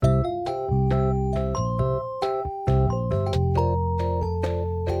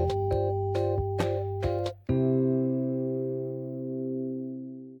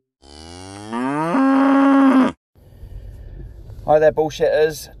Hi there,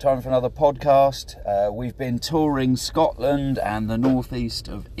 bullshitters. Time for another podcast. We've been touring Scotland and the northeast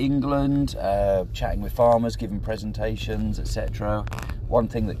of England, chatting with farmers, giving presentations, etc. One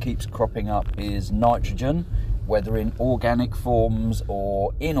thing that keeps cropping up is nitrogen, whether in organic forms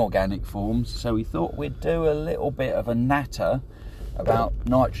or inorganic forms. So we thought we'd do a little bit of a natter about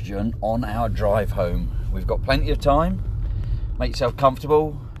nitrogen on our drive home. We've got plenty of time. Make yourself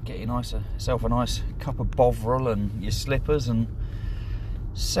comfortable. Get yourself a nice cup of Bovril and your slippers and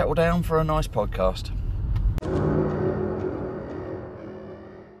settle down for a nice podcast.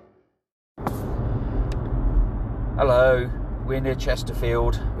 Hello, we're near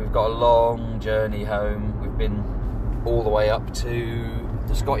Chesterfield. We've got a long journey home. We've been all the way up to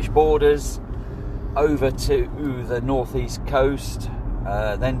the Scottish borders, over to the northeast coast,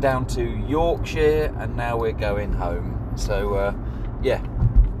 then down to Yorkshire, and now we're going home. So, yeah.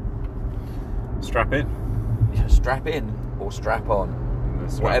 Strap in. Strap in or strap on.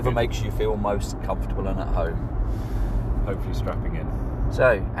 Whatever in. makes you feel most comfortable and at home. Hopefully strapping in.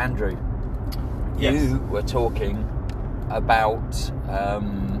 So, Andrew, Yes. you were talking about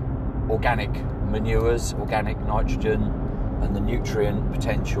organic manures, organic nitrogen, and the nutrient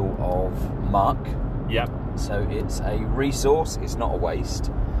potential of muck. Yep, So it's a resource, it's not a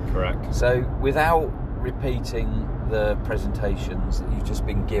waste. correct. So without repeating the presentations that you've just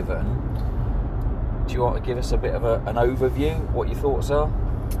been given, do you want to give us a bit of an overview, what your thoughts are?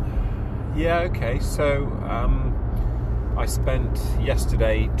 Yeah, okay. So I spent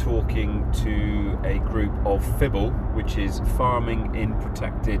yesterday talking to a group of FIBBLE, which is Farming in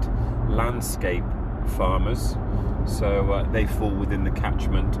Protected Landscape Farmers. So they fall within the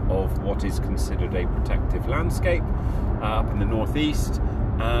catchment of what is considered a protective landscape up in the northeast,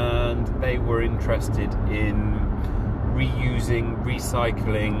 and they were interested in reusing,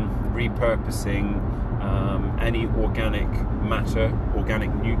 recycling, repurposing any organic matter,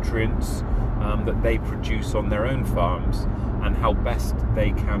 organic nutrients that they produce on their own farms, and how best they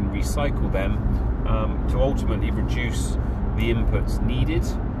can recycle them to ultimately reduce the inputs needed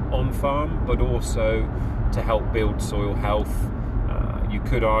on farm, but also to help build soil health. You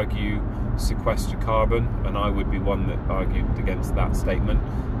could argue sequester carbon, and I would be one that argued against that statement,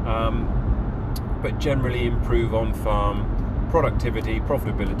 but generally improve on farm productivity,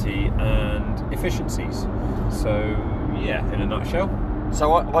 profitability and efficiencies. So yeah, in a nutshell.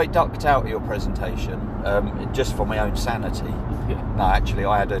 So I ducked out of your presentation just for my own sanity. Yeah. No, actually,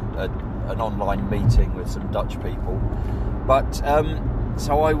 I had an online meeting with some Dutch people, but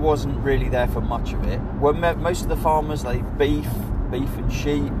so I wasn't really there for much of it. Were most of the farmers beef and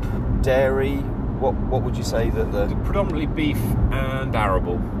sheep, dairy? What would you say that the Predominantly beef and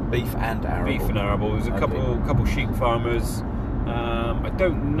arable. beef and arable? Beef and arable. There's a couple sheep farmers. I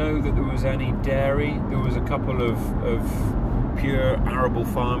don't know that there was any dairy. There was a couple of pure arable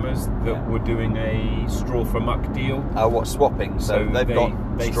farmers that were doing a straw for muck deal. What, swapping? So they got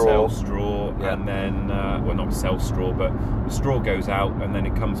straw. sell straw, Yeah. and then well, not sell straw, but the straw goes out and then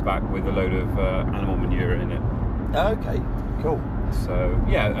it comes back with a load of animal manure in it. Okay, cool. So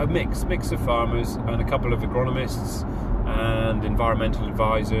yeah, a mix of farmers and a couple of agronomists and environmental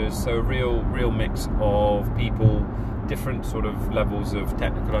advisors. So a real mix of people, different sort of levels of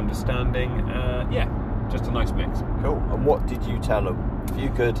technical understanding. Yeah, just a nice mix. Cool. And what did you tell them?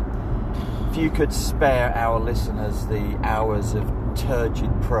 If you could spare our listeners the hours of turgid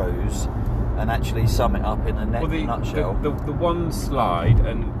prose and actually sum it up in a nutshell. The one slide,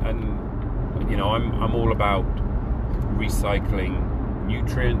 and you know, I'm all about recycling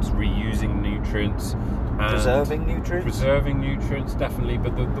nutrients, reusing nutrients, and Preserving nutrients, definitely.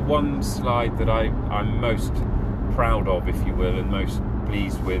 But the one slide that I'm most proud of, if you will, and most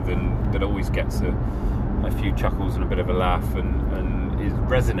pleased with, and that always gets a few chuckles and a bit of a laugh, and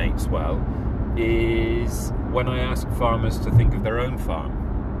resonates well, is when I ask farmers to think of their own farm.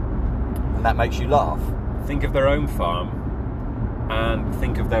 And that makes you laugh. Think of their own farm and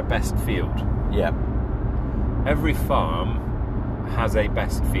think of their best field. Yeah. Every farm has a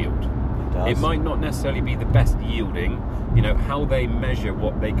best field. It might not necessarily be the best yielding. You know, how they measure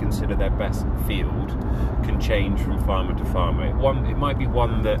what they consider their best field can change from farmer to farmer. It might be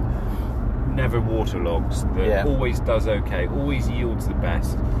one that never waterlogs, that always does okay, always yields the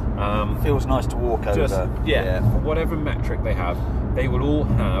best. Feels nice to walk over. For whatever metric they have, they will all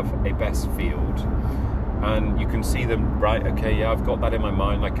have a best field. And you can see them, right, okay, yeah, I've got that in my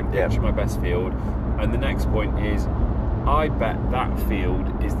mind, I can picture my best field. And the next point is, I bet that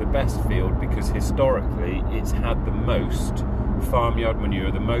field is the best field because historically it's had the most farmyard manure,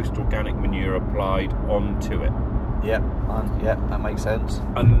 the most organic manure applied onto it. Yeah, that makes sense.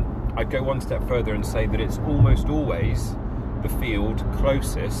 And I'd go one step further and say that it's almost always the field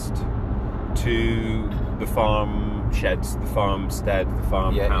closest to the farm sheds, the farmstead, the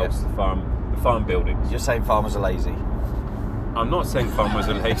farmhouse, the farm buildings. You're saying farmers are lazy? I'm not saying farmers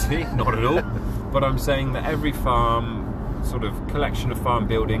are lazy, not at all. But I'm saying that every farm, sort of collection of farm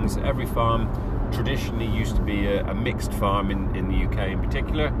buildings, every farm traditionally used to be a mixed farm in the UK in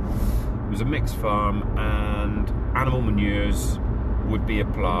particular. It was a mixed farm, and animal manures would be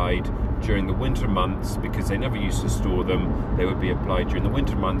applied during the winter months because they never used to store them. They would be applied during the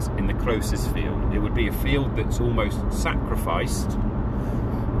winter months in the closest field. It would be a field that's almost sacrificed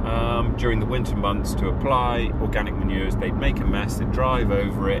during the winter months to apply organic manures. They'd make a mess, they'd drive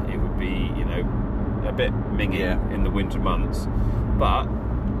over it, it would be, a bit minging in the winter months. But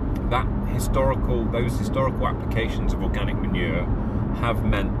those historical applications of organic manure have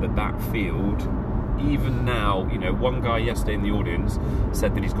meant that field, even now, one guy yesterday in the audience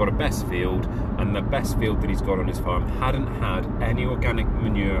said that he's got a best field, and the best field that he's got on his farm hadn't had any organic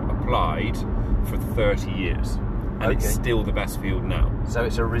manure applied for 30 years. And it's still the best field now. So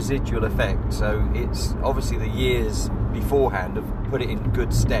it's a residual effect. So it's obviously the years beforehand have put it in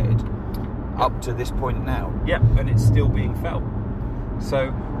good stead up to this point now. Yeah, and it's still being felt.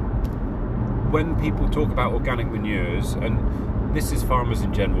 So when people talk about organic manures, and this is farmers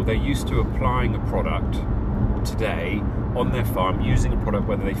in general, they're used to applying a product today on their farm, using a product,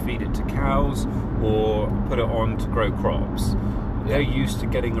 whether they feed it to cows or put it on to grow crops. They're used to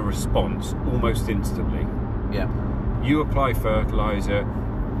getting a response almost instantly. Yeah. You apply fertilizer,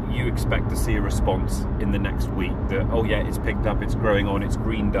 you expect to see a response in the next week that, it's picked up, it's growing on, it's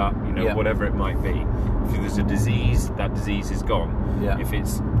greened up, whatever it might be. If there's a disease, that disease is gone. Yeah. If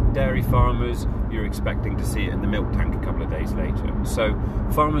it's dairy farmers, you're expecting to see it in the milk tank a couple of days later. So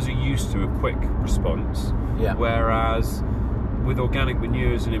farmers are used to a quick response, whereas with organic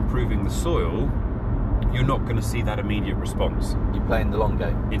manures and improving the soil, you're not going to see that immediate response. You're playing the long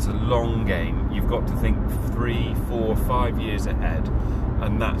game. It's a long game. You've got to think 3, 4, 5 years ahead,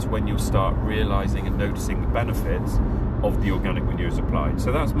 and that's when you'll start realising and noticing the benefits of the organic manures applied.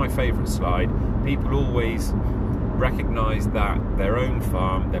 So that's my favourite slide. People always recognise that their own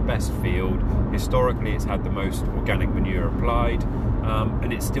farm, their best field, historically it's had the most organic manure applied,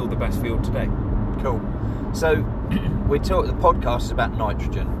 and it's still the best field today. Cool. So the podcast is about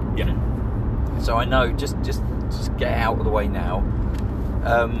nitrogen. Yeah. So I know, just get out of the way now.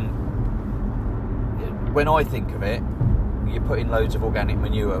 When I think of it, you're putting loads of organic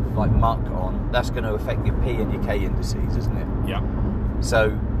manure, like muck, on. That's going to affect your P and your K indices, isn't it? Yeah.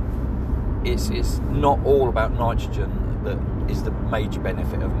 So it's not all about nitrogen that is the major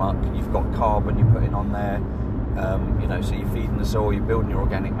benefit of muck. You've got carbon you're putting on there. So you're feeding the soil, you're building your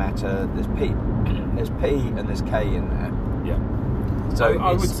organic matter. There's P and there's K in there. Yeah. So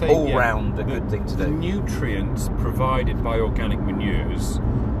I would say all round a good thing to do. The nutrients provided by organic manures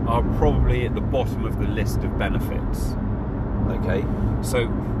are probably at the bottom of the list of benefits. Okay. So,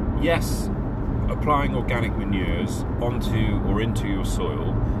 yes, applying organic manures onto or into your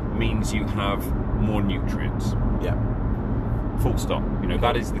soil means you have more nutrients. Yeah. Full stop.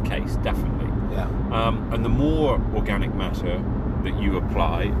 That is the case, definitely. Yeah. And the more organic matter that you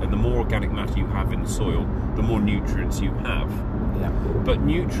apply, and the more organic matter you have in the soil, the more nutrients you have. Yeah. But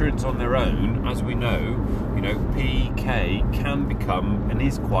nutrients on their own, as we know, P, K can become and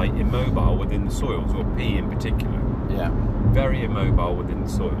is quite immobile within the soils, or P in particular. Yeah. Very immobile within the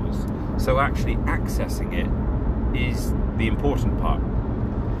soils. So actually accessing it is the important part.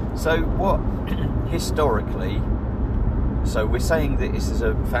 So what, historically, so we're saying that this is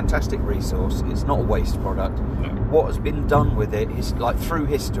a fantastic resource, it's not a waste product. No. What has been done with it is through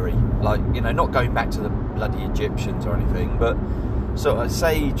history, not going back to the bloody Egyptians or anything, but I'd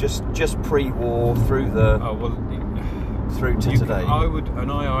say just pre-war through through to today. I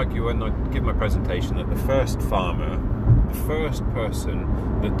argue, and I give my presentation, that the first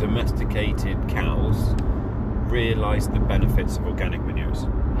person that domesticated cows realised the benefits of organic manures.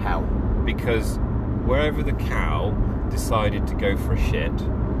 How? Because wherever the cow decided to go for a shit,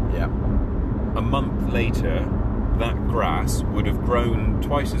 a month later that grass would have grown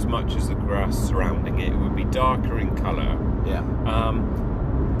twice as much as the grass surrounding it. It would be darker in colour. Yeah.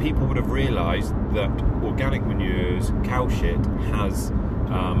 People would have realised that organic manures, cow shit, has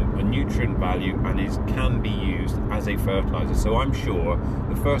a nutrient value and can be used as a fertiliser. So I'm sure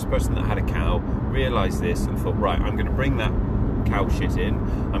the first person that had a cow realised this and thought, right, I'm going to bring that cow shit in,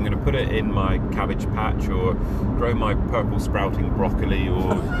 I'm going to put it in my cabbage patch, or grow my purple sprouting broccoli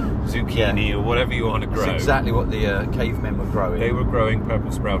or zucchini or whatever you want to grow. That's exactly what the cavemen were growing. They were growing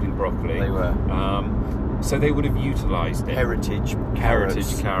purple sprouting broccoli. They were. So they would have utilised it. Heritage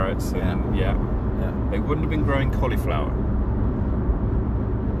carrots. And, yeah. They wouldn't have been growing cauliflower.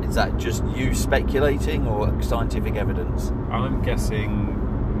 Is that just you speculating or scientific evidence? I'm guessing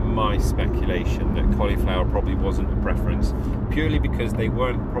my speculation that cauliflower probably wasn't a preference, purely because they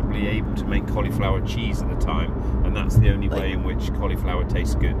weren't probably able to make cauliflower cheese at the time, and that's the only way in which cauliflower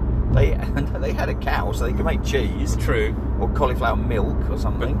tastes good. They had a cow, so they could make cheese. True. Or cauliflower milk or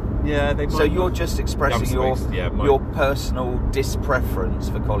something. But, yeah, they. So you're just expressing your personal dispreference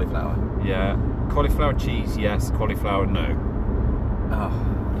for cauliflower. Yeah, cauliflower cheese, yes. Cauliflower, no.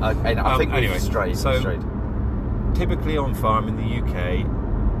 Oh, okay. I think we've strayed. Typically on farm in the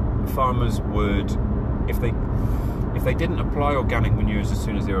UK, farmers would, if they didn't apply organic manures as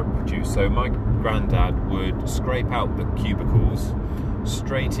soon as they were produced. So my granddad would scrape out the cubicles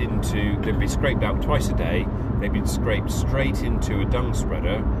straight into. They'd be scraped out twice a day. They'd be scraped straight into a dung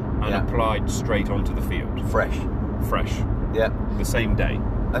spreader and applied straight onto the field. Fresh. Yeah. The same day.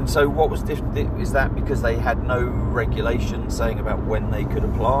 And so what was is that because they had no regulations saying about when they could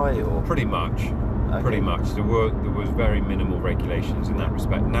apply, or? Pretty much. Okay. Pretty much. There was very minimal regulations in that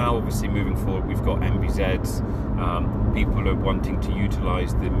respect. Now, obviously, moving forward, we've got MBZs. People are wanting to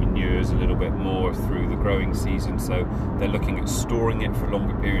utilise the manures a little bit more through the growing season, so they're looking at storing it for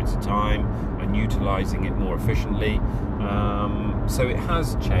longer periods of time and utilising it more efficiently. So it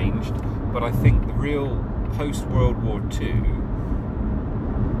has changed, but I think the real post-World War II,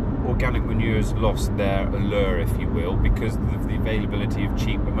 organic manures lost their allure, if you will, because of the availability of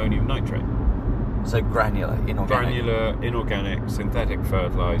cheap ammonium nitrate. So granular, inorganic, synthetic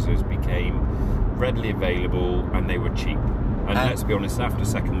fertilisers became readily available, and they were cheap. And let's be honest, after the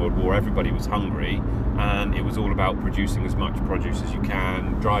Second World War, everybody was hungry, and it was all about producing as much produce as you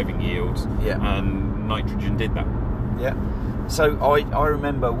can, driving yields, and nitrogen did that. Yeah. So I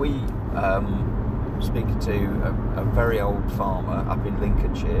remember we speaking to a very old farmer up in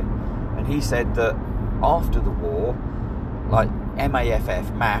Lincolnshire, and he said that after the war, like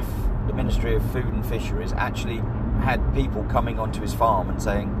MAF, the Ministry of Food and Fisheries, actually had people coming onto his farm and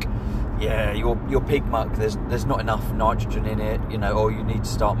saying, yeah, your pig muck, there's not enough nitrogen in it, or you need to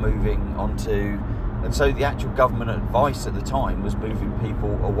start moving onto. And so the actual government advice at the time was moving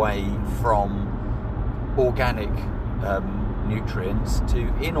people away from organic nutrients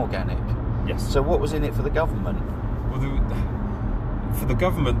to inorganic. Yes. So what was in it for the government? Well, for the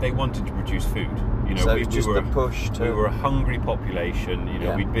government, they wanted to produce food. So we were the push to. We were a hungry population.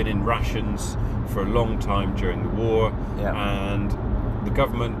 We'd been in rations for a long time during the war, and the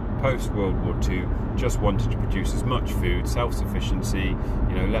government post World War II just wanted to produce as much food, self-sufficiency.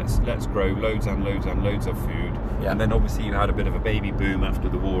 Let's grow loads and loads and loads of food. Yeah. And then obviously you had a bit of a baby boom after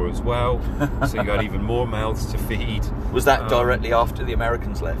the war as well, so you had even more mouths to feed. Was that directly after the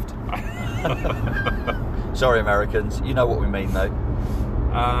Americans left? Sorry, Americans. You know what we mean, though.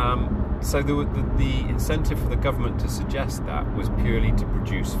 So the incentive for the government to suggest that was purely to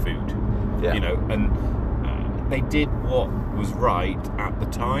produce food. Yeah. And they did what was right at the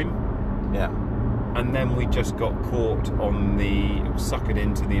time. Yeah. And then we just got caught on suckered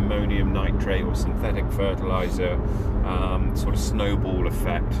into the ammonium nitrate or synthetic fertiliser sort of snowball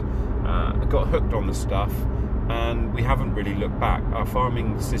effect. Got hooked on the stuff, and we haven't really looked back. Our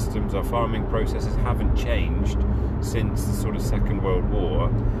farming systems, our farming processes haven't changed since the sort of Second World War,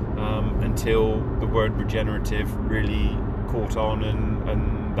 until the word regenerative really caught on,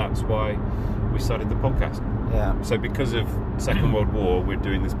 and that's why we started the podcast. Yeah. So because of Second World War, we're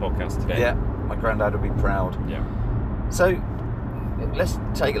doing this podcast today. Yeah, my granddad would be proud. Yeah. So let's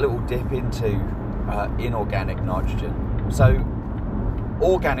take a little dip into inorganic nitrogen. So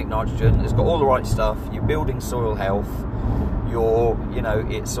organic nitrogen has got all the right stuff. You're building soil health.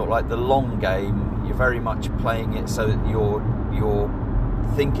 It's sort of like the long game. You're very much playing it so that you're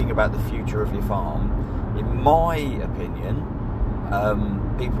thinking about the future of your farm. In my opinion,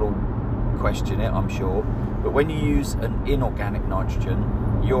 people will question it, I'm sure, but when you use an inorganic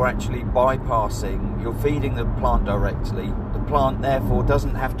nitrogen, you're actually you're feeding the plant directly. The plant therefore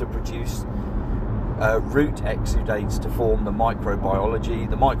doesn't have to produce root exudates to form the microbiology.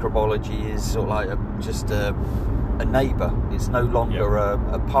 The microbiology is sort of like just a neighbour. It's no longer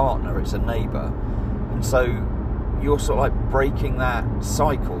a partner, it's a neighbour. And so you're sort of like breaking that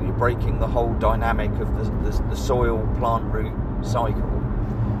cycle. You're breaking the whole dynamic of the soil plant root cycle.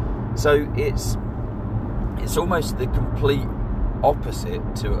 So it's almost the complete opposite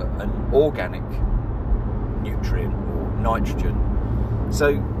to an organic nutrient or nitrogen.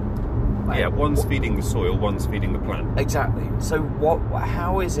 So one's feeding the soil, one's feeding the plant. Exactly. So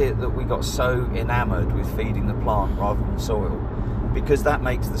how is it that we got so enamoured with feeding the plant rather than the soil? Because that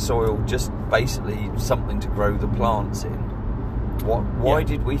makes the soil just basically something to grow the plants in. Why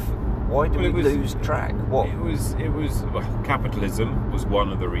did we Why did we lose track? What? It was well, capitalism was one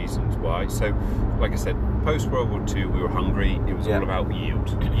of the reasons why. So, like I said, post World War II, we were hungry. It was all about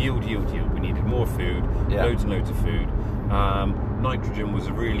yield. We needed more food, loads and loads of food. Nitrogen was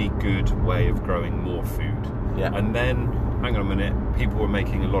a really good way of growing more food. Yeah. And then, hang on a minute, people were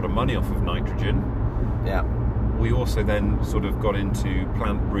making a lot of money off of nitrogen. Yeah. We also then sort of got into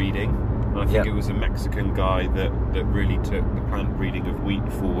plant breeding. And I think it was a Mexican guy that really took the plant breeding of wheat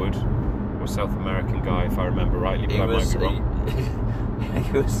forward, or a South American guy, if I remember rightly, but I might be wrong.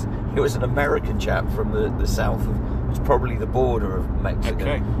 He was an American chap from the south of, it was probably the border of Mexico.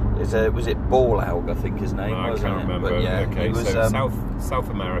 Okay. Was it Borlaug, I think his name was? I can't remember. But okay, was, so South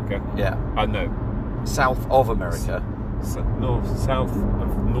America. Yeah. No. South of America. South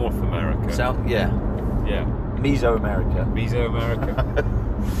of North America. South, yeah. Mesoamerica.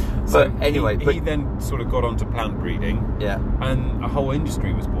 So but anyway, he then sort of got onto plant breeding. Yeah. And a whole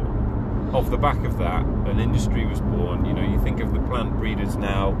industry was born. Off the back of that, an industry was born. You know, you think of the plant breeders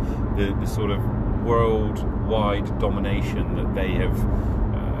now, the sort of worldwide domination that they have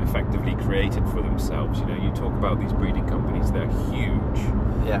effectively created for themselves. You know, you talk about these breeding companies, they're huge.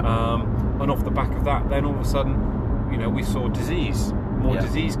 Yeah. And off the back of that, then all of a sudden, you know, we saw disease. More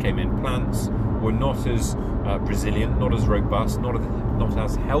disease came in. Plants were not as resilient, not as robust, not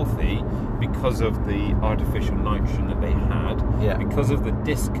as healthy because of the artificial nitrogen that they had, because of the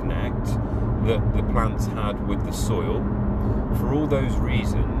disconnect that the plants had with the soil. For all those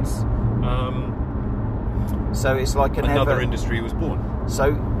reasons, so it's like another industry was born.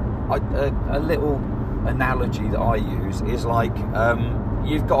 So a little analogy that I use is like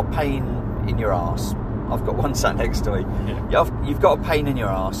you've got a pain in your arse. I've got one sat next to me. Yeah. You've got a pain in your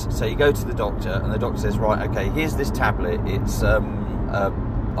arse, so you go to the doctor, and the doctor says, right, okay, here's this tablet. It's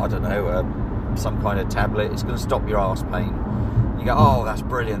I don't know, some kind of tablet. It's going to stop your arse pain. You go, oh, that's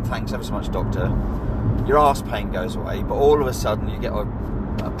brilliant. Thanks ever so much, doctor. Your arse pain goes away, but all of a sudden you get a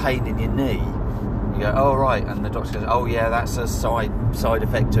pain in your knee. You go, oh right, and the doctor goes, oh yeah, that's a side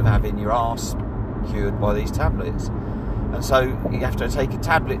effect of having your arse cured by these tablets. And so you have to take a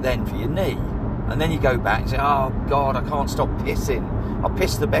tablet then for your knee. And then you go back and say, oh, God, I can't stop pissing. I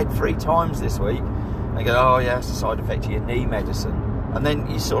pissed the bed 3 times this week. And you go, oh, yeah, it's a side effect of your knee medicine. And then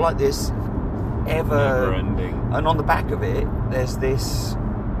you sort of like this never-ending. And on the back of it, there's this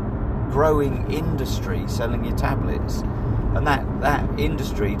growing industry selling you tablets. And that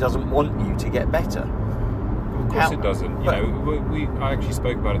industry doesn't want you to get better. Of course it doesn't. I actually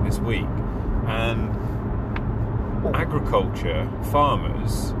spoke about it this week. And agriculture,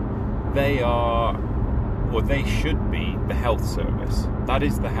 farmers... they should be the health service. That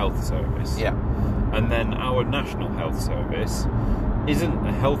is the health service. Yeah. And then our National Health Service isn't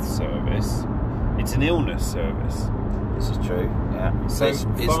a health service, it's an illness service. This is true, yeah. So it's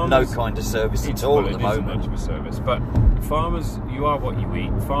no kind of service at all at the moment. It isn't much of a service. But farmers, you are what you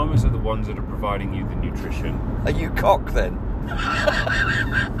eat. Farmers are the ones that are providing you the nutrition. Are you cock then?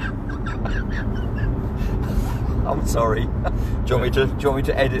 I'm sorry. Do you want me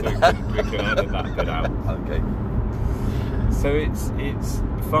to edit that? We can edit that bit out. Okay. So it's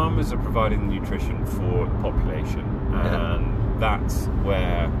farmers are providing the nutrition for the population, and that's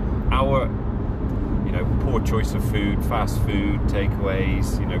where our poor choice of food, fast food,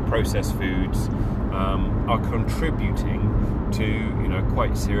 takeaways, processed foods are contributing to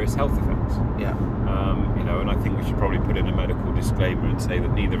quite serious health effects. Yeah. And I think we should probably put in a medical disclaimer and say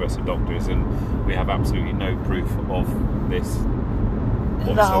that neither of us are doctors and we have absolutely no proof of this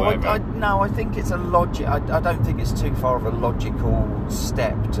whatsoever. No, I think it's a logic. I don't think it's too far of a logical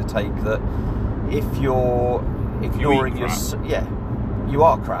step to take that if you're ignoring you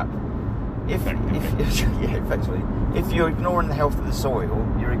are crap. Effectively, if you're ignoring the health of the soil,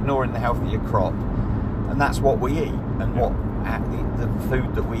 you're ignoring the health of your crop, and that's what we eat and what the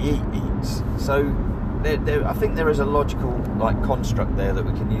food that we eats. So I think there is a logical construct there that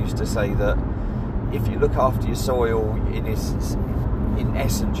we can use to say that if you look after your soil, in essence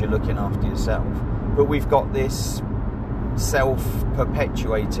you're looking after yourself. But we've got this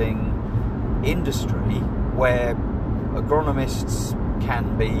self-perpetuating industry where agronomists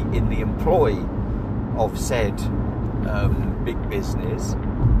can be in the employ of said big business,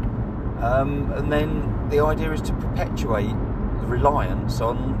 and then the idea is to perpetuate the reliance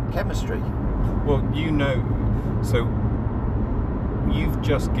on chemistry. Well, so you've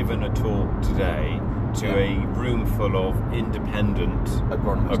just given a talk today to a room full of independent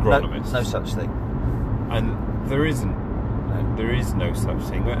agronomists. No such thing. And there isn't. No. There is no such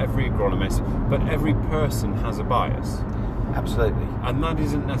thing. Every agronomist, but every person has a bias. Absolutely. And that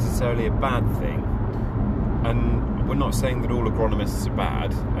isn't necessarily a bad thing. And we're not saying that all agronomists are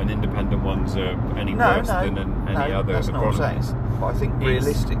bad and independent ones are any worse than any other that's agronomist. Not what I'm saying. But I think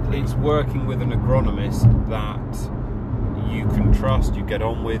realistically, it's working with an agronomist that you can trust, you get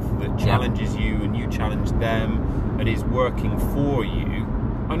on with, that challenges you and you challenge them, and is working for you.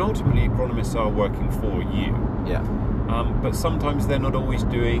 And ultimately, agronomists are working for you. Yeah. But sometimes they're not always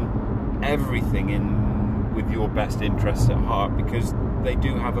doing everything with your best interests at heart, because they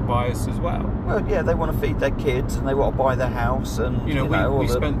do have a bias as well. Well, yeah, they want to feed their kids and they want to buy their house, and we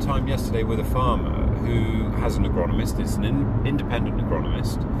spent time yesterday with a farmer who has an agronomist. It's an independent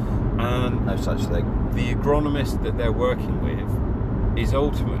agronomist, and no such thing. The agronomist that they're working with is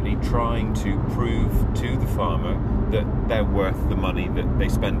ultimately trying to prove to the farmer that they're worth the money that they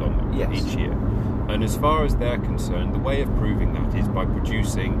spend on them each year. And as far as they're concerned, the way of proving that is by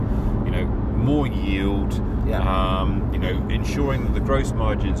producing, more yield, ensuring that the gross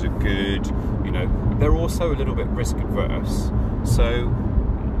margins are good. They're also a little bit risk adverse. So,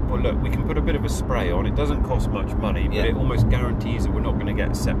 well, look, we can put a bit of a spray on. It doesn't cost much money, but it almost guarantees that we're not going to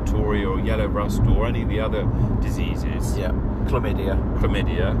get septoria or yellow rust or any of the other diseases. Yeah,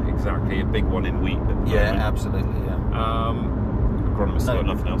 chlamydia, exactly, a big one in wheat. Yeah, absolutely. Yeah. Agronomists got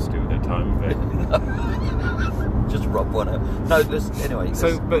nothing else to do with their time, have they? Just rub one out. No, anyway.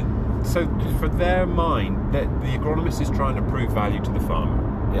 So for their mind, that the agronomist is trying to prove value to the farmer.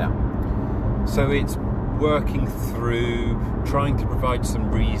 Yeah. So it's working through, trying to provide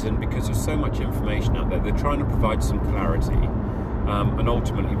some reason, because there's so much information out there. They're trying to provide some clarity, and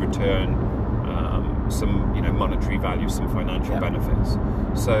ultimately return some, monetary value, some financial benefits.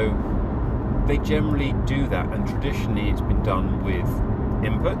 So they generally do that, and traditionally it's been done with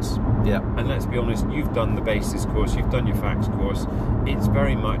inputs. Yeah. And let's be honest, you've done the basis course, you've done your facts course. It's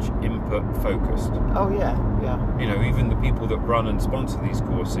very much input focused. Oh yeah, yeah. Even the people that run and sponsor these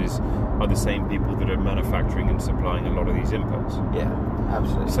courses are the same people that are manufacturing and supplying a lot of these inputs. Yeah,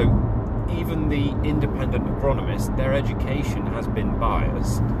 absolutely. So even the independent agronomists, their education has been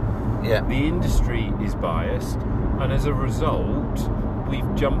biased. Yeah. The industry is biased, and as a result,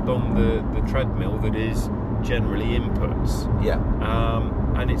 we've jumped on the treadmill that is generally inputs. Yeah.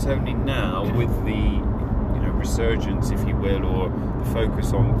 And it's only now with the resurgence, if you will, or the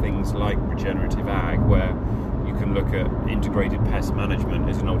focus on things like regenerative ag, where you can look at integrated pest management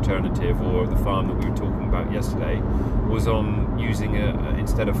as an alternative, or the farm that we were talking about yesterday was on using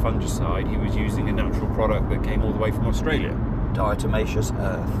instead of fungicide, he was using a natural product that came all the way from Australia. Diatomaceous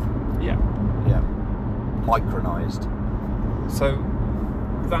earth. Yeah. Yeah. Micronized. So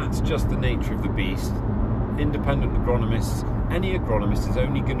that's just the nature of the beast. Independent agronomists, any agronomist is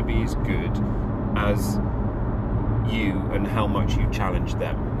only going to be as good as you and how much you challenge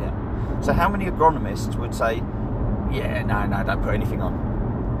them. Yeah. So how many agronomists would say, no, don't put anything on?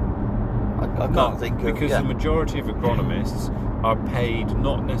 I can't think of... Because the majority of agronomists are paid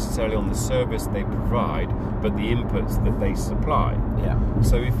not necessarily on the service they provide, but the inputs that they supply. Yeah.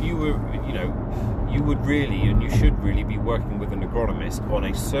 So if you were, you would really, and you should really, be working with an agronomist on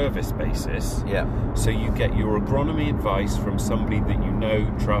a service basis. Yeah. So you get your agronomy advice from somebody that you know,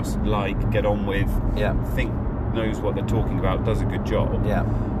 trust, like, get on with, think knows what they're talking about, does a good job. Yeah.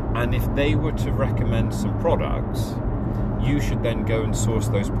 And if they were to recommend some products, you should then go and source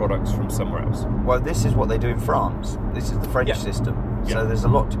those products from somewhere else. Well, this is what they do in France. This is the French system. Yeah. So there's a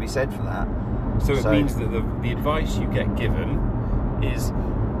lot to be said for that. So it means that the advice you get given is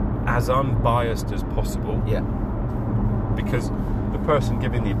as unbiased as possible. Yeah. Because the person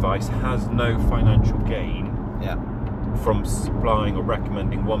giving the advice has no financial gain from supplying or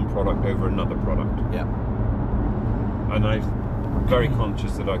recommending one product over another product. Yeah. And I'm very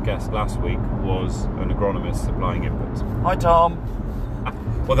conscious that our guest last week was an agronomist supplying inputs. Hi, Tom.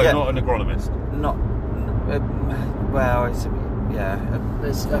 Well, they're not an agronomist. Not... well, it's...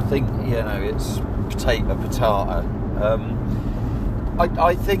 I think, it's potato.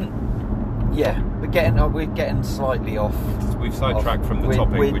 I think, we're getting slightly off. We've sidetracked from the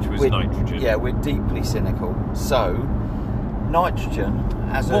topic, which was nitrogen. Yeah, we're deeply cynical. So, nitrogen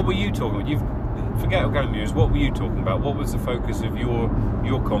as What were you talking about? Forget organic news. What were you talking about? What was the focus of your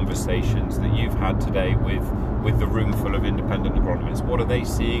conversations that you've had today with the room full of independent agronomists? What are they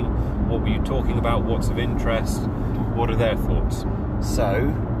seeing? What were you talking about? What's of interest? What are their thoughts?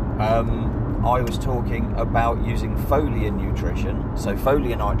 So, I was talking about using foliar nutrition, so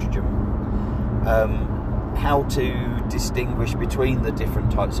foliar nitrogen, how to distinguish between the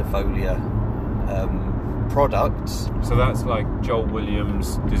different types of foliar products. So that's like Joel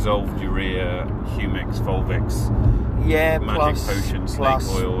Williams, dissolved urea, Humix, Volvix, magic potion, snake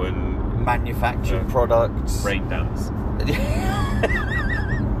oil, and manufactured products. Rain dance.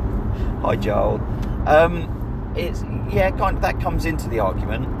 Hi, Joel. it's kind of, that comes into the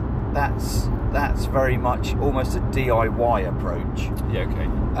argument. That's very much almost a DIY approach. Yeah, okay.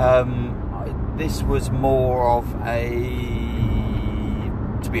 This was more of a,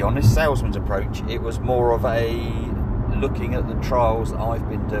 to be honest, salesman's approach. It was more of a looking at the trials that I've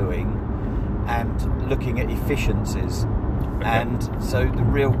been doing and looking at efficiencies. Okay. And so the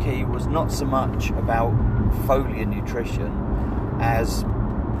real key was not so much about foliar nutrition as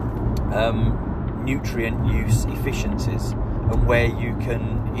nutrient use efficiencies and where you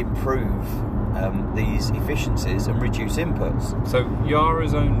can improve these efficiencies and reduce inputs. So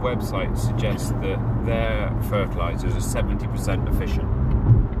Yara's own website suggests that their fertilisers are 70% efficient.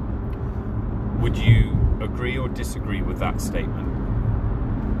 Would you agree or disagree with that statement?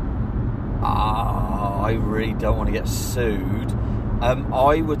 I really don't want to get sued.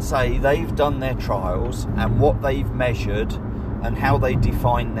 I would say they've done their trials, and what they've measured and how they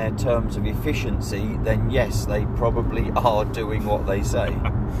define their terms of efficiency, then yes, they probably are doing what they say.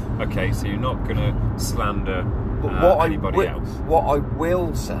 Okay, so you're not going to slander anybody else. What I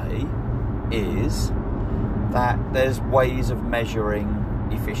will say is that there's ways of measuring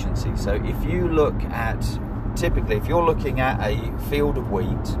efficiency. So if you look at, typically, if you're looking at a field of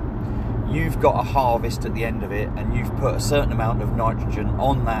wheat, you've got a harvest at the end of it, and you've put a certain amount of nitrogen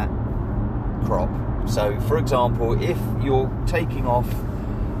on that crop. So, for example, if you're taking off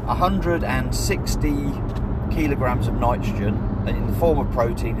 160 kilograms of nitrogen in the form of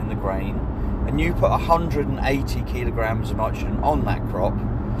protein in the grain, and you put 180 kilograms of nitrogen on that crop,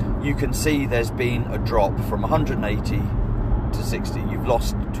 you can see there's been a drop from 180 to 60. You've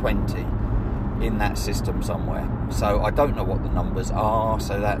lost 20 in that system somewhere. So I don't know what the numbers are,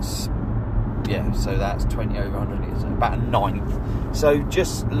 so that's 20 over 100, it's about a ninth. So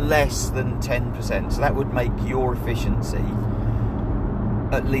just less than 10%. So that would make your efficiency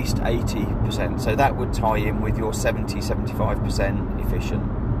at least 80%. So that would tie in with your 70-75% efficient.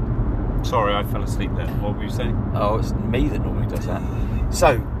 Sorry, I fell asleep there. What were you saying? Oh, it's me that normally does that.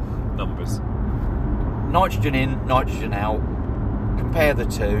 So, numbers. Nitrogen in, nitrogen out. Compare the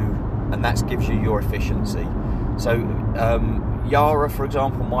two, and that gives you your efficiency. So, Yara, for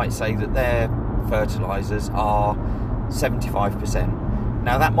example, might say that their fertilisers are 75%.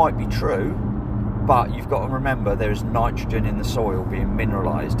 Now, that might be true, but you've got to remember there is nitrogen in the soil being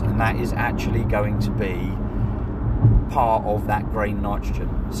mineralised, and that is actually going to be part of that grain nitrogen.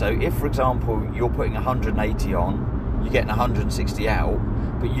 So if, for example, you're putting 180 on, you're getting 160 out,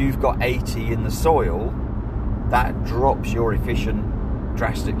 but you've got 80 in the soil, that drops your efficient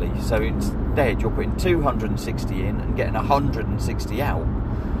drastically. So instead you're putting 260 in and getting 160 out.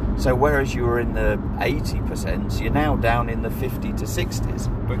 So whereas you were in the 80%, you're now down in the 50 to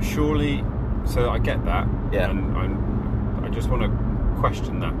 60s. But surely, so I get that, yeah. And I just want to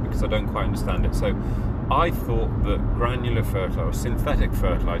question that because I don't quite understand it. So I thought that granular fertilizer, synthetic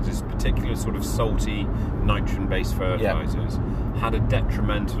fertilizers, particularly sort of salty nitrogen-based fertilizers, had a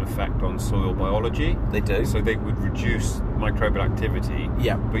detrimental effect on soil biology. They do. So they would reduce microbial activity.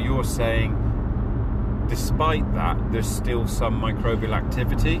 Yeah. But you're saying, despite that, there's still some microbial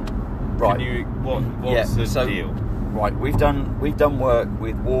activity. Right. What's the deal? Right. We've done work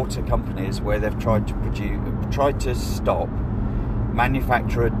with water companies where they've tried to stop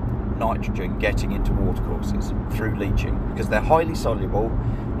manufactured nitrogen getting into watercourses through leaching because they're highly soluble.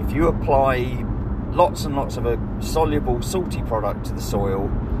 If you apply lots and lots of a soluble salty product to the soil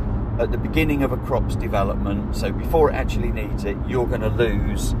at the beginning of a crop's development, so before it actually needs it, you're going to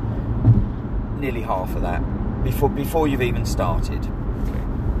lose nearly half of that before you've even started. Okay.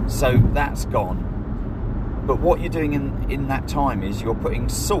 So that's gone. But what you're doing in that time is you're putting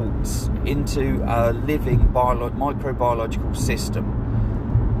salts into a living microbiological system.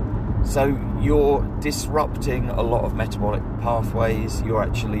 So you're disrupting a lot of metabolic pathways, you're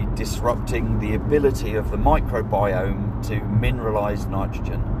actually disrupting the ability of the microbiome to mineralise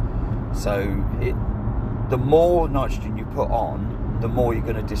nitrogen. So the more nitrogen you put on, the more you're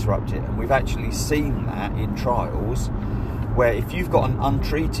going to disrupt it. And we've actually seen that in trials where if you've got an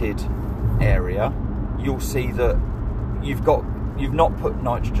untreated area, you'll see that you've not put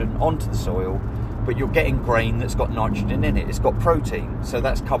nitrogen onto the soil, but you're getting grain that's got nitrogen in it. It's got protein, so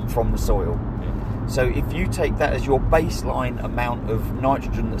that's come from the soil. Yeah. So if you take that as your baseline amount of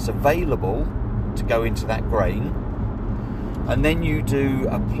nitrogen that's available to go into that grain, and then you do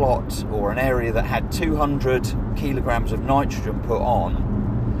a plot or an area that had 200 kilograms of nitrogen put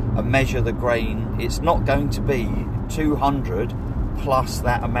on and measure the grain, it's not going to be 200 plus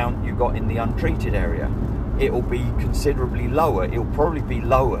that amount you got in the untreated area. It will be considerably lower. It will probably be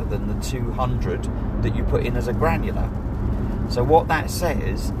lower than the 200 that you put in as a granular. So what that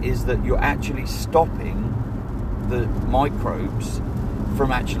says is that you're actually stopping the microbes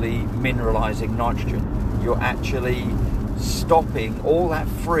from actually mineralising nitrogen. You're actually stopping all that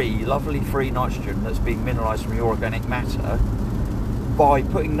lovely free nitrogen that's being mineralised from your organic matter. By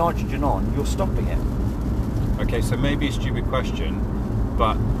putting nitrogen on, you're stopping it. Okay, so maybe a stupid question,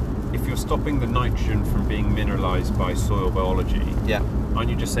 but if you're stopping the nitrogen from being mineralised by soil biology, yeah, aren't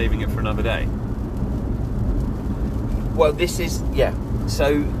you just saving it for another day? Well, this is, yeah.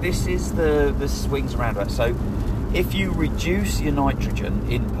 So this is the swings around about. So if you reduce your nitrogen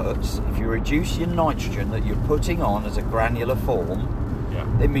inputs, if you reduce your nitrogen that you're putting on as a granular form,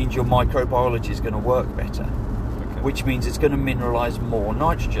 it means your microbiology is going to work better, which means it's going to mineralise more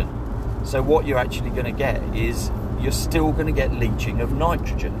nitrogen. So what you're actually going to get is you're still going to get leaching of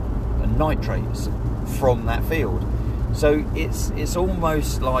nitrogen and nitrates from that field. So it's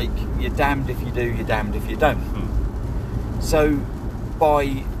almost like you're damned if you do, you're damned if you don't. So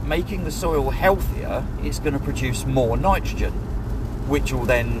by making the soil healthier, it's going to produce more nitrogen, which will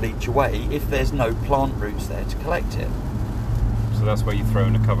then leach away if there's no plant roots there to collect it. So that's where you throw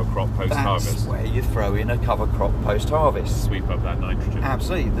in a cover crop post-harvest. That's where you throw in a cover crop post-harvest. Sweep up that nitrogen.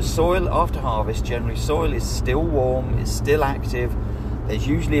 Absolutely. The soil after harvest, generally soil is still warm, it's still active. There's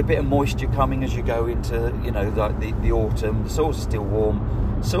usually a bit of moisture coming as you go into, like the autumn. The soils are still warm.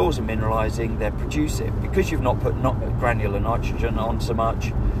 Soils are mineralising, they're producing, because you've not put granular nitrogen on so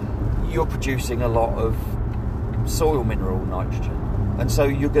much, you're producing a lot of soil mineral nitrogen, and so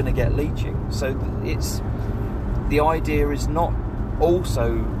you're going to get leaching. So the idea is not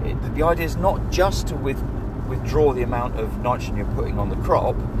just to withdraw the amount of nitrogen you're putting on the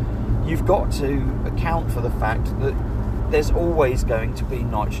crop. You've got to account for the fact that there's always going to be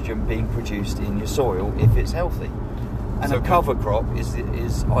nitrogen being produced in your soil if it's healthy. And so a cover crop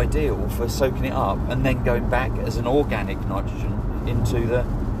is ideal for soaking it up and then going back as an organic nitrogen into the...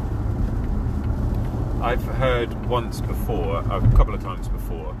 I've heard a couple of times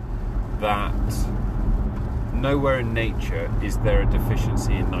before, that nowhere in nature is there a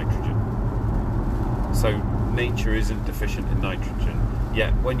deficiency in nitrogen. So nature isn't deficient in nitrogen.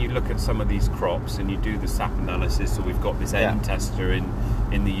 Yet when you look at some of these crops and you do the sap analysis, or we've got this N tester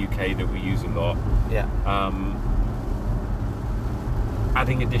in the UK that we use a lot. Yeah.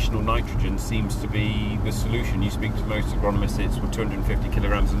 Adding additional nitrogen seems to be the solution. You speak to most agronomists, it's 250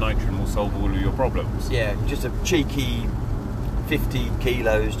 kilograms of nitrogen will solve all of your problems. Yeah, just a cheeky 50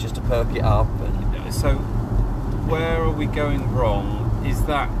 kilos just to perk it up. And so where are we going wrong? Is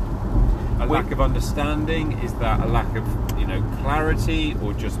that a lack of understanding? Is that a lack of clarity,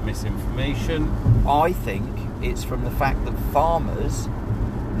 or just misinformation? I think it's from the fact that farmers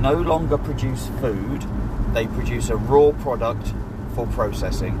no longer produce food, they produce a raw product for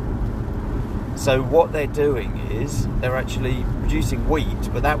processing. So what they're doing is they're actually producing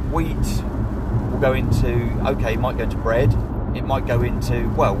wheat, but that wheat will go into, it might go into bread, it might go into,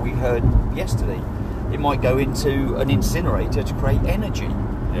 we heard yesterday, it might go into an incinerator to create energy.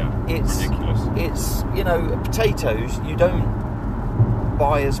 Yeah, it's ridiculous. It's, potatoes, you don't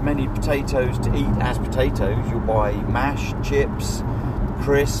buy as many potatoes to eat as potatoes. You'll buy mash, chips,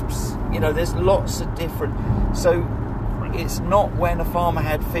 crisps, there's lots of different... So it's not when a farmer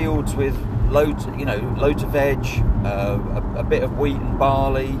had fields with loads of veg, a bit of wheat and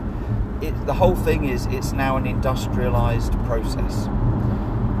barley. The whole thing is it's now an industrialised process.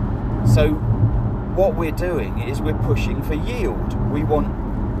 So what we're doing is we're pushing for yield. We want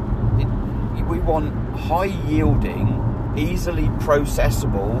high yielding, easily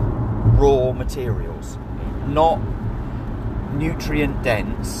processable raw materials, not nutrient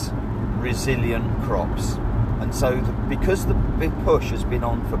dense, resilient crops. And so because the big push has been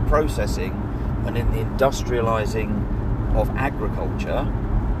on for processing and in the industrialising of agriculture,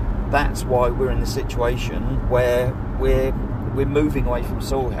 that's why we're in the situation where we're moving away from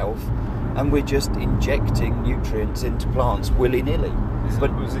soil health and we're just injecting nutrients into plants willy-nilly.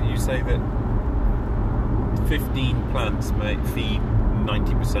 Was it you say that 15 plants may feed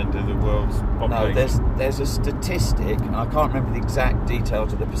 90% of the world's population? No, there's a statistic, and I can't remember the exact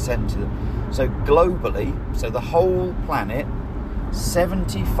details of the percentage. So globally, so the whole planet,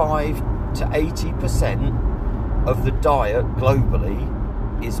 75 to 80% of the diet globally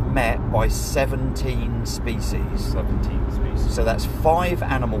is met by 17 species. 17 species. So that's 5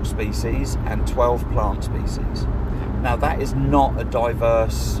 animal species and 12 plant species. Now that is not a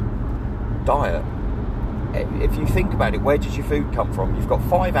diverse diet. If you think about it, where does your food come from? You've got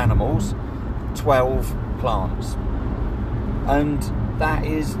 5 animals, 12 plants. And that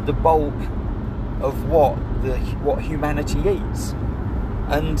is the bulk of what humanity eats.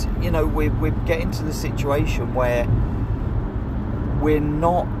 And we're getting to the situation where we're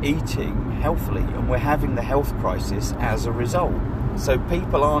not eating healthily, and we're having the health crisis as a result. So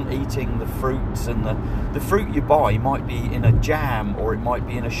people aren't eating the fruits, and the fruit you buy might be in a jam, or it might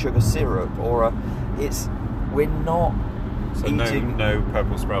be in a sugar syrup, or we're not eating. No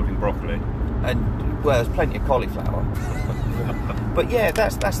purple sprouting broccoli. And well, there's plenty of cauliflower. But yeah,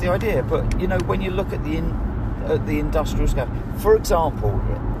 that's the idea. But you know, when you look at the industrial scale, for example,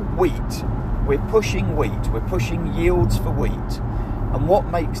 wheat. We're pushing yields for wheat, and what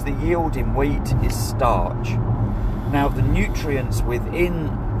makes the yield in wheat is starch. Now the nutrients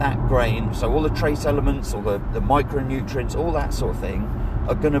within that grain, so all the trace elements, all the micronutrients, all that sort of thing,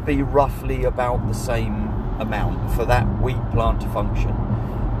 are going to be roughly about the same amount for that wheat plant to function.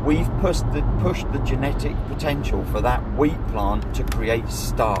 We've pushed the genetic potential for that wheat plant to create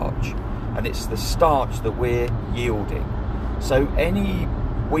starch, and it's the starch that we're yielding. So any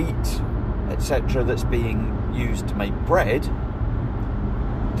wheat, etc., that's being used to make bread,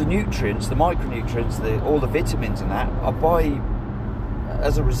 the nutrients, the micronutrients, all the vitamins in that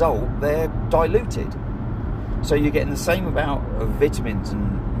as a result, they're diluted. So you're getting the same amount of vitamins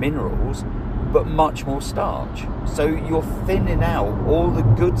and minerals, but much more starch. So you're thinning out all the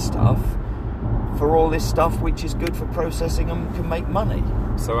good stuff for all this stuff which is good for processing and can make money.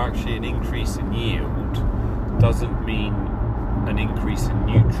 So actually an increase in yield doesn't mean an increase in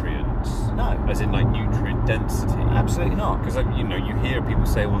nutrients. No. As in like nutrient density. Absolutely not. Because you know, you hear people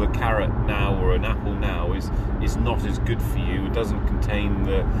say, well, a carrot now or an apple now is not as good for you. It doesn't contain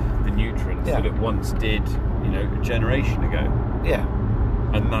the nutrients that it once did, you know, a generation ago. Yeah.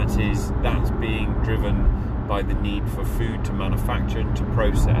 And that's being driven by the need for food to manufacture and to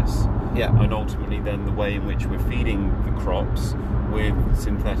process. Yeah. And ultimately then the way in which we're feeding the crops with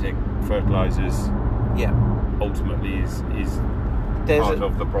synthetic fertilizers ultimately is part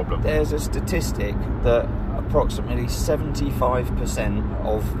of the problem. There's a statistic that approximately 75%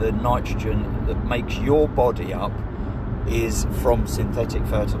 of the nitrogen that makes your body up is from synthetic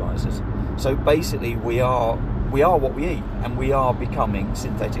fertilizers. So basically we are what we eat, and we are becoming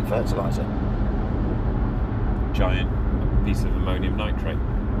synthetic fertilizer. Giant piece of ammonium nitrate.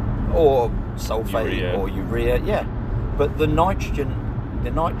 Or sulfate or urea, yeah. But the nitrogen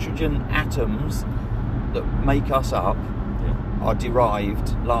atoms that make us up are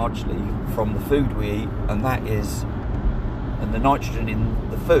derived largely from the food we eat, and the nitrogen in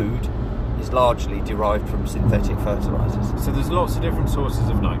the food is largely derived from synthetic fertilizers. So there's lots of different sources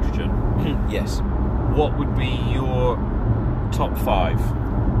of nitrogen. Yes. What would be your top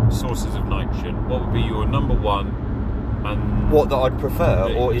 5 sources of nitrogen? What would be your number 1? And what that I'd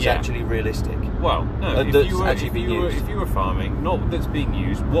prefer, or is actually realistic? Well, no. If you were farming, not that's being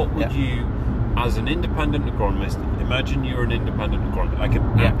used, what would you, as an independent agronomist, imagine you're an independent agronomist, like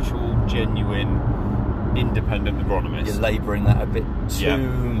an actual, genuine, independent agronomist. You're labouring that a bit too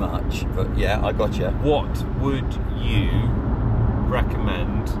much, but yeah, I got you. What would you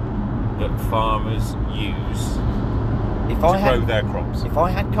recommend that farmers use to grow their crops? If I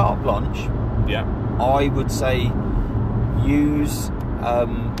had carte blanche, I would say use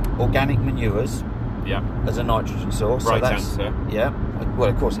organic manures as a nitrogen source. Right answer. Yeah. Well,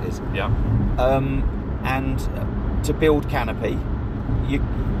 of course it is. Yeah. And to build canopy,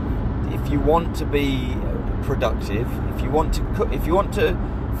 if you want to be productive, if you want to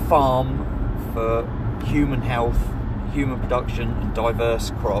farm for human health, human production, and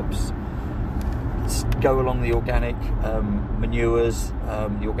diverse crops, go along the organic manures,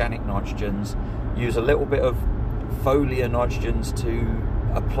 the organic nitrogens. Use a little bit of foliar nitrogens to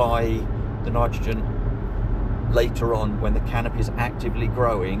apply the nitrogen later on when the canopy is actively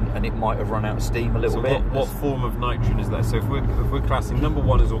growing and it might have run out of steam a little bit. What form of nitrogen is that? So if we're classing number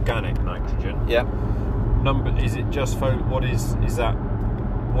 1 as organic nitrogen, is it just what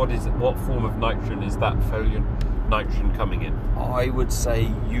form of nitrogen is that foliar nitrogen coming in? I would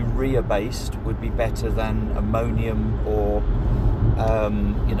say urea based would be better than ammonium or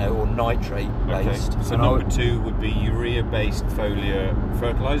or nitrate based. Okay. So number 2 would be urea based foliar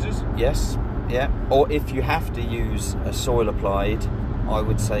fertilizers? Yes. Yeah, or if you have to use a soil applied, I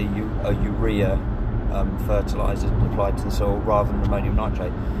would say a urea fertiliser applied to the soil rather than ammonium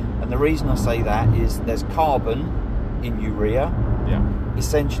nitrate. And the reason I say that is there's carbon in urea. Yeah.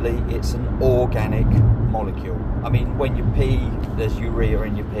 Essentially, it's an organic molecule. I mean, when you pee, there's urea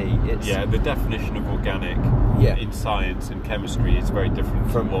in your pee. The definition of organic in science and chemistry is very different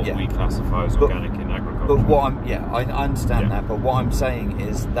from what we classify as organic in agriculture. But I understand that. But what I'm saying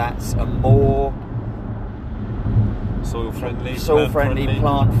is that's a more soil-friendly,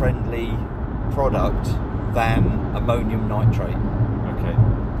 plant-friendly product than ammonium nitrate. Okay.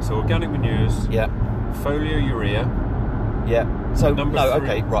 So organic manures. Yeah. Foliar urea. Yeah. So Number no, 3.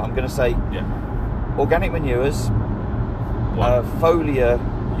 okay, right. I'm going to say Yeah. organic manures, 1. foliar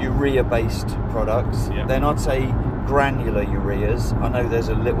urea-based products. Yeah. Then I'd say granular ureas. I know there's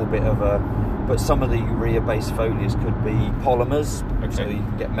a little bit of but some of the urea-based foliars could be polymers. Okay. So you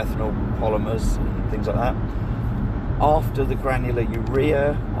can get methanol polymers and things like that. After the granular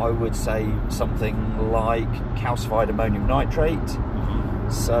urea, I would say something like calcified ammonium nitrate. Mm-hmm.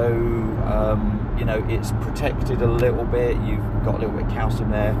 So, you know, it's protected a little bit, you've got a little bit of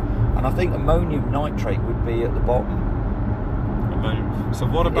calcium there. And I think ammonium nitrate would be at the bottom. So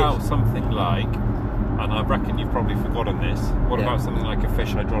what about something like, and I reckon you've probably forgotten this, what Yeah. about something like a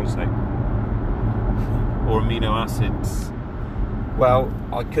fish hydrolysate? Or amino acids? Well,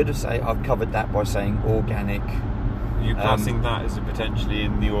 I could have said, I've covered that by saying organic. Are you classing that as a potentially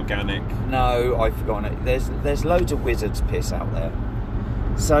in the organic? No, I've forgotten it. There's loads of wizard's piss out there.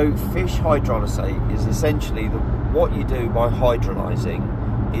 So fish hydrolysate is essentially what you do by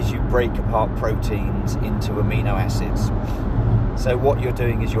hydrolyzing is you break apart proteins into amino acids. So what you're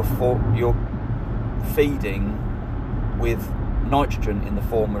doing is you're feeding with nitrogen in the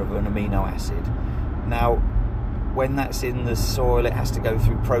form of an amino acid. Now, when that's in the soil, it has to go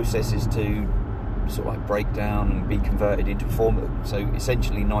through processes to sort of like break down and be converted into a form. So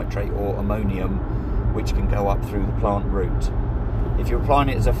essentially nitrate or ammonium, which can go up through the plant root. If you're applying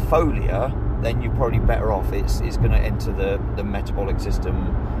it as a foliar, then you're probably better off. It's going to enter the metabolic system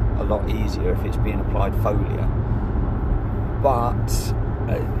a lot easier if it's being applied foliar. But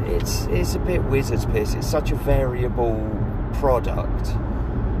it's a bit wizard's piss. It's such a variable product.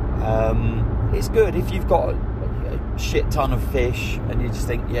 It's good if you've got a shit ton of fish and you just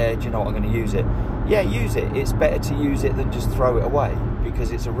think, yeah, do you know what, I'm going to use it. Yeah, use it. It's better to use it than just throw it away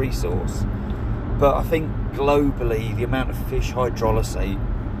because it's a resource. But I think globally, the amount of fish hydrolysate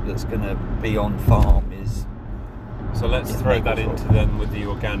that's going to be on farm is... So let's throw that into then with the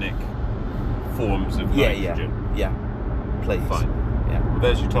organic forms of nitrogen. Yeah, please. Fine. Yeah. Well,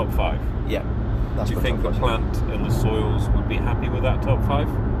 there's your top 5. Yeah. That's Do you my think top the five. plant and the soils would be happy with that top 5?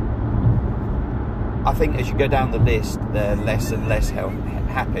 I think as you go down the list, they're less and less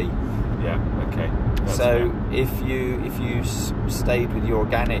happy. Yeah. Okay. That's So fair. if you stayed with your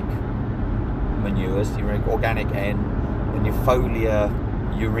organic manures, your organic N, and your foliar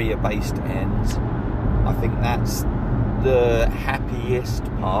urea-based Ns, I think that's the happiest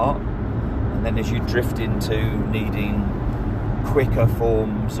part. And then as you drift into needing quicker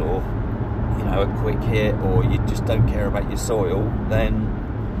forms, or you know, a quick hit, or you just don't care about your soil, then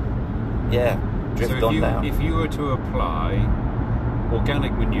yeah, drift so on down. if you were to apply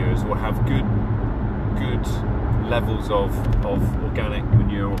organic manures or have good levels of organic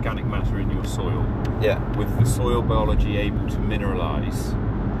manure, organic matter in your soil, Yeah. with the soil biology able to mineralise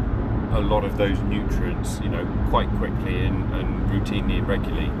a lot of those nutrients, you know, quite quickly and routinely and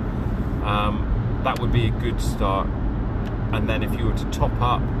regularly, that would be a good start. And then if you were to top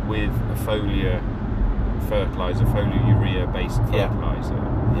up with a foliar fertiliser, foliar urea based fertiliser,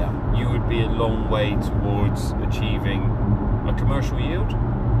 Yeah. you would be a long way towards achieving a commercial yield.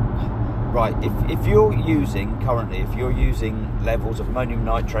 Right, if you're using levels of ammonium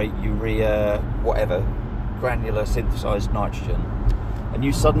nitrate, urea, whatever, granular synthesized nitrogen, and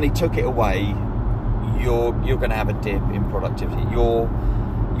you suddenly took it away, you're going to have a dip in productivity. Your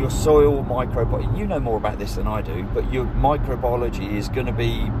soil microbiology, you know more about this than I do, but your microbiology is going to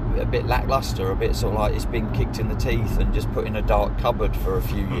be a bit lackluster, a bit sort of like it's been kicked in the teeth and just put in a dark cupboard for a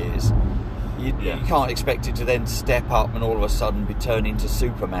few years. You can't expect it to then step up and all of a sudden be turned into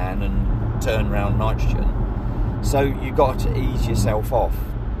Superman and turn around nitrogen. So you've got to ease yourself off.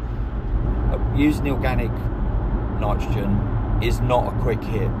 Using the organic nitrogen is not a quick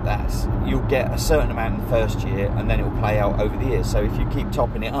hit. You'll get a certain amount in the first year and then it will play out over the years. So if you keep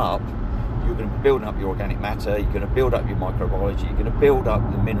topping it up, you're going to be building up your organic matter, you're going to build up your microbiology, you're going to build up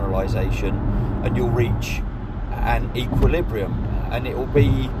the mineralisation, and you'll reach an equilibrium, and it will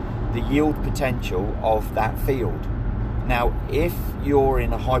be the yield potential of that field. Now, if you're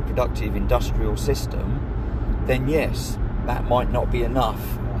in a high productive industrial system, then yes, that might not be enough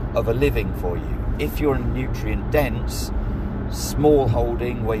of a living for you. If you're in a nutrient dense, small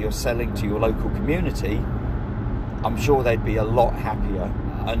holding where you're selling to your local community, I'm sure they'd be a lot happier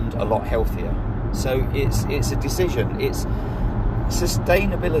and a lot healthier. So it's a decision.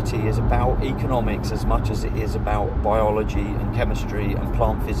 Sustainability is about economics as much as it is about biology and chemistry and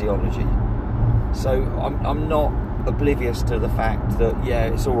plant physiology. So I'm not oblivious to the fact that, yeah,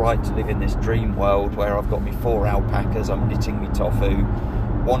 it's all right to live in this dream world where I've got me 4 alpacas, I'm knitting me tofu,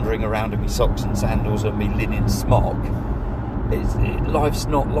 wandering around in me socks and sandals and me linen smock. Life's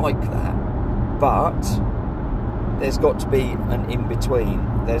not like that. But there's got to be an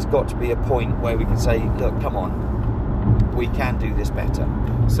in-between. There's got to be a point where we can say, look, come on, we can do this better.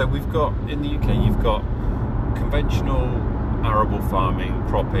 So we've got, in the UK, you've got conventional arable farming,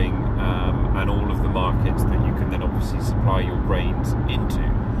 cropping, and all of the markets that you can then obviously supply your grains into.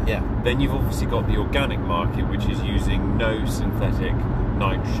 Yeah. Then you've obviously got the organic market, which is using no synthetic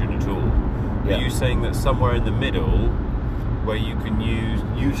nitrogen at all. Yeah. Are you saying that somewhere in the middle, where you can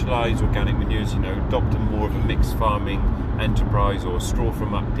utilise organic manures, adopt a more of a mixed farming enterprise or straw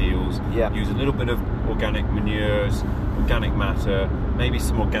from muck deals, use a little bit of organic manures, organic matter, maybe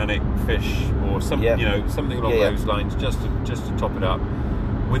some organic fish or something along those lines, just to top it up,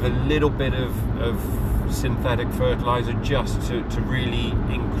 with a little bit of synthetic fertiliser just to really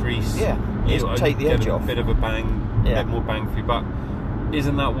increase take the edge off, a bit of a bit more bang for your buck.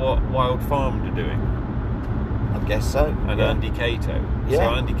 Isn't that what Wild Farmed are doing? I guess so. And Andy Cato. Yeah. So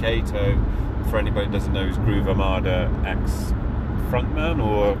Andy Cato, for anybody who doesn't know, is Groove Armada ex-frontman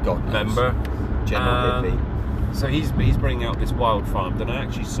or member. General hippie. So he's bringing out this Wild Farmed, and I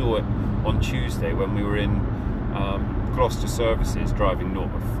actually saw it on Tuesday when we were in Gloucester Services driving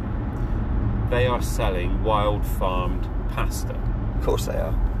north. They are selling Wild Farmed pasta. Of course they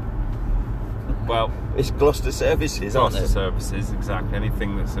are. Well, it's Gloucester Services, aren't it? Gloucester Services, exactly.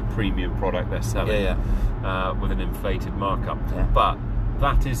 Anything that's a premium product they're selling with an inflated markup. Yeah. But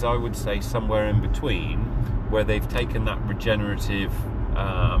that is, I would say, somewhere in between, where they've taken that regenerative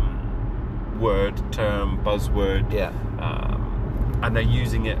buzzword, and they're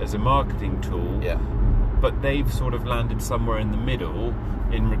using it as a marketing tool. Yeah. But they've sort of landed somewhere in the middle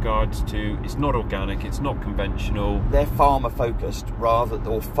in regards to, it's not organic, it's not conventional. They're farm focused rather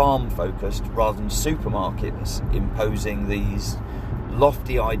than supermarkets imposing these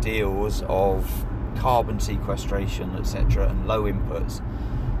lofty ideals of carbon sequestration, etc., and low inputs.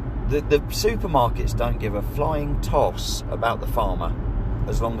 The supermarkets don't give a flying toss about the farmer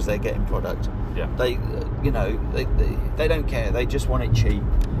as long as they're getting product. Yeah. They don't care. They just want it cheap.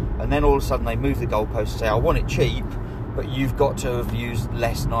 And then all of a sudden they move the goalpost and say, I want it cheap, but you've got to have used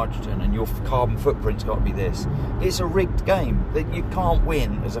less nitrogen and your carbon footprint's got to be this. It's a rigged game. You can't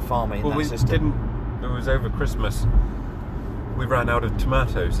win as a farmer in that system. It was over Christmas, we ran out of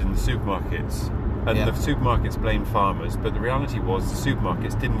tomatoes in the supermarkets, and the supermarkets blamed farmers, but the reality was the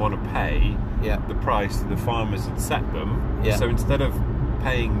supermarkets didn't want to pay the price that the farmers had set them. So instead of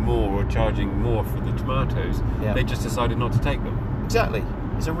paying more or charging more for the tomatoes, they just decided not to take them. Exactly.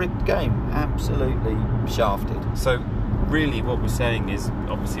 It's a rigged game. Absolutely shafted. So really what we're saying is,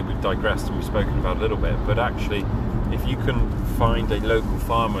 obviously we've digressed and we've spoken about it a little bit, but actually if you can find a local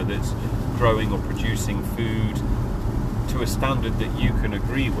farmer that's growing or producing food to a standard that you can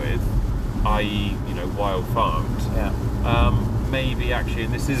agree with, i.e. Wild Farmed, maybe actually,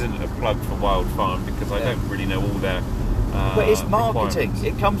 and this isn't a plug for Wild Farmed because I don't really know all their but it's marketing.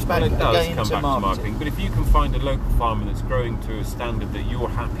 It comes back again to marketing. But if you can find a local farmer that's growing to a standard that you're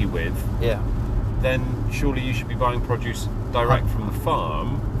happy with, then surely you should be buying produce direct from the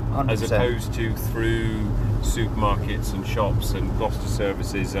farm 100%. As opposed to through supermarkets and shops and Gloucester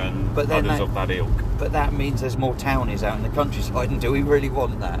Services and others of that ilk. But that means there's more townies out in the countryside, and do we really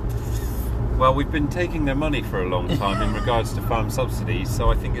want that? Well, we've been taking their money for a long time in regards to farm subsidies, so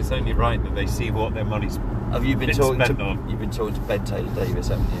I think it's only right that they see what their mon's You've been talking to Ben Taylor Davis,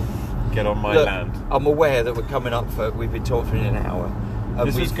 haven't you? Get on my land. I'm aware that we're coming up for. We've been talking in an hour.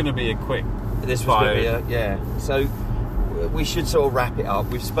 This was going to be a quick. This was going to be So we should sort of wrap it up.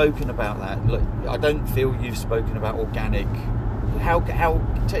 We've spoken about that. Look, I don't feel you've spoken about organic.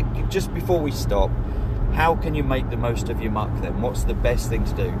 Just before we stop, how can you make the most of your muck then? What's the best thing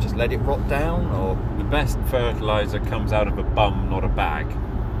to do? Just let it rot down, or the best fertiliser comes out of a bum, not a bag.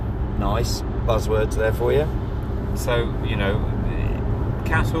 Nice buzzwords there for you. So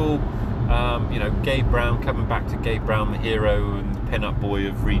cattle. Gabe Brown, coming back to Gabe Brown, the hero and the pin-up boy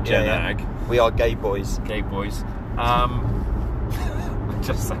of Regen Ag. We are gay boys. Gay boys. It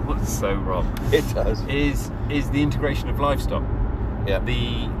just sounds so wrong. It does. Is the integration of livestock. Yeah.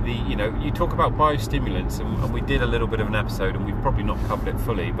 You talk about biostimulants, and we did a little bit of an episode, and we've probably not covered it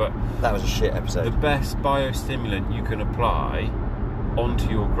fully, but that was a shit episode. The best biostimulant you can apply onto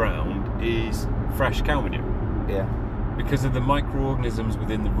your ground is fresh cow manure. Yeah. Because of the microorganisms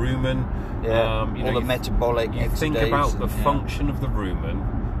within the rumen. Yeah. All the metabolic. You think about the function of the rumen,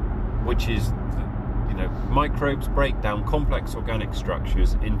 which is, microbes break down complex organic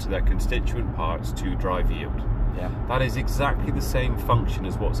structures into their constituent parts to drive yield. Yeah. That is exactly the same function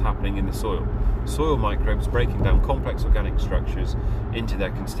as what's happening in the soil. Soil microbes breaking down complex organic structures into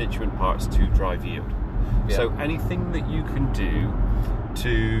their constituent parts to drive yield. Yeah. So anything that you can do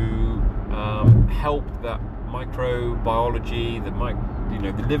to help that microbiology,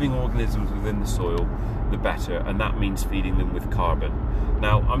 the living organisms within the soil, the better, and that means feeding them with carbon.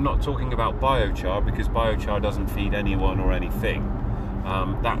 Now, I'm not talking about biochar, because biochar doesn't feed anyone or anything.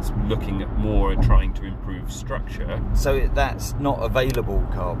 That's looking at more at trying to improve structure. So that's not available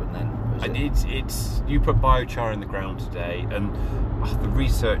carbon then? And it's you put biochar in the ground today, and the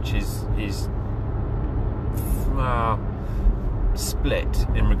research is split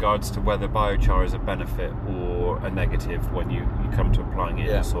in regards to whether biochar is a benefit or a negative when you come to applying it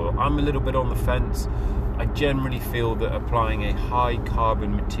in the soil. I'm a little bit on the fence. I generally feel that applying a high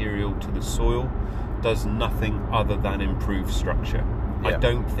carbon material to the soil does nothing other than improve structure. I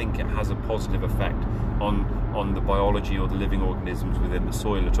don't think it has a positive effect on the biology or the living organisms within the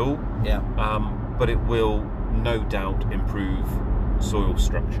soil at all. But it will no doubt improve soil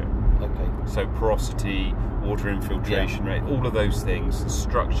structure. Okay. So porosity, water infiltration rate, all of those things,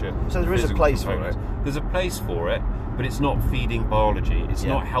 structure. So there is a place for it. There's a place for it, but it's not feeding biology. It's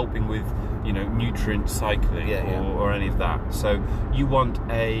not helping with, nutrient cycling or any of that. So you want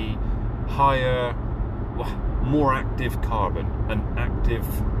a higher, more active carbon, an active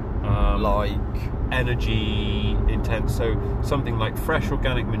like energy intense. So something like fresh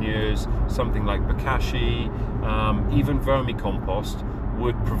organic manures, something like bokashi, even vermicompost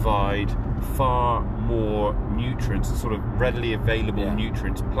would provide far more nutrients, sort of readily available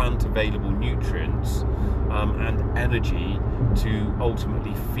nutrients, plant available nutrients, and energy to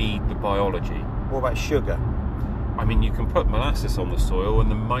ultimately feed the biology. What about sugar? I mean, you can put molasses on the soil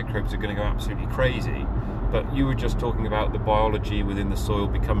and the microbes are going to go absolutely crazy, but you were just talking about the biology within the soil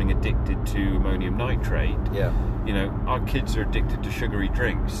becoming addicted to ammonium nitrate. Our kids are addicted to sugary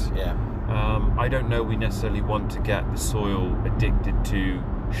drinks. I don't know we necessarily want to get the soil addicted to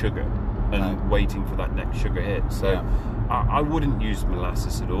sugar and waiting for that next sugar hit. So I wouldn't use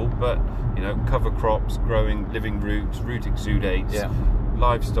molasses at all, but cover crops, growing living roots, root exudates,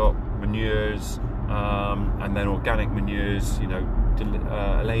 livestock manures, and then organic manures,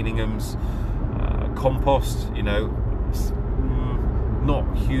 elaningums, compost, not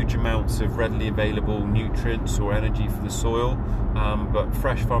huge amounts of readily available nutrients or energy for the soil, but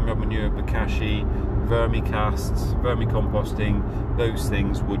fresh farmyard manure, bokashi, vermicasts, vermicomposting, those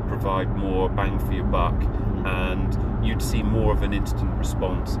things would provide more bang for your buck, and you'd see more of an instant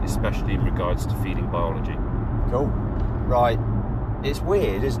response, especially in regards to feeding biology. Cool. Right. It's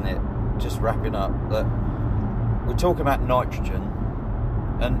weird, isn't it, just wrapping up, that we're talking about nitrogen,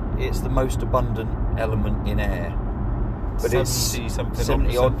 and it's the most abundant element in air. But it's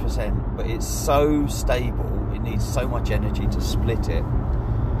 70 odd percent, but it's so stable, it needs so much energy to split it.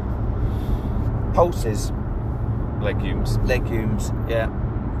 Pulses. Legumes,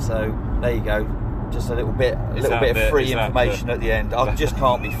 so there you go. Just a little bit of free information at the end. I just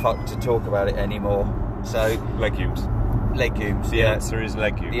can't be fucked to talk about it anymore. So legumes. The answer is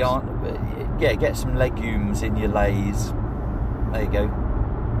legumes. Get some legumes in your lays. There you go.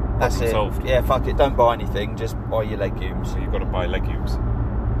 That's it. Solved. Yeah, fuck it. Don't buy anything. Just buy your legumes. So you've got to buy legumes.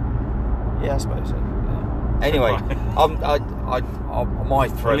 Yeah, I suppose so. Yeah. Anyway, my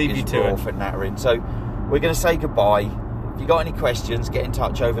throat is raw for nattering. So we're going to say goodbye. If you got any questions, get in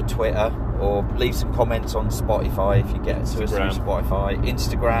touch over Twitter or leave some comments on Spotify if you get to us through Spotify.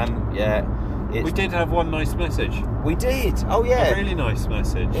 Instagram, we did have one nice message. We did. Oh yeah, a really nice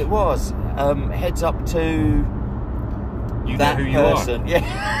message. It was. Heads up to that person. You are.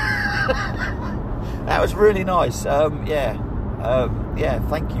 Yeah. That was really nice. Thank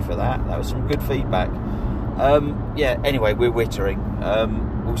you for that. That was some good feedback. Anyway, we're wittering.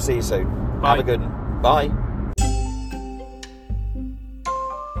 We'll see you soon. Bye. Have a good one. Bye.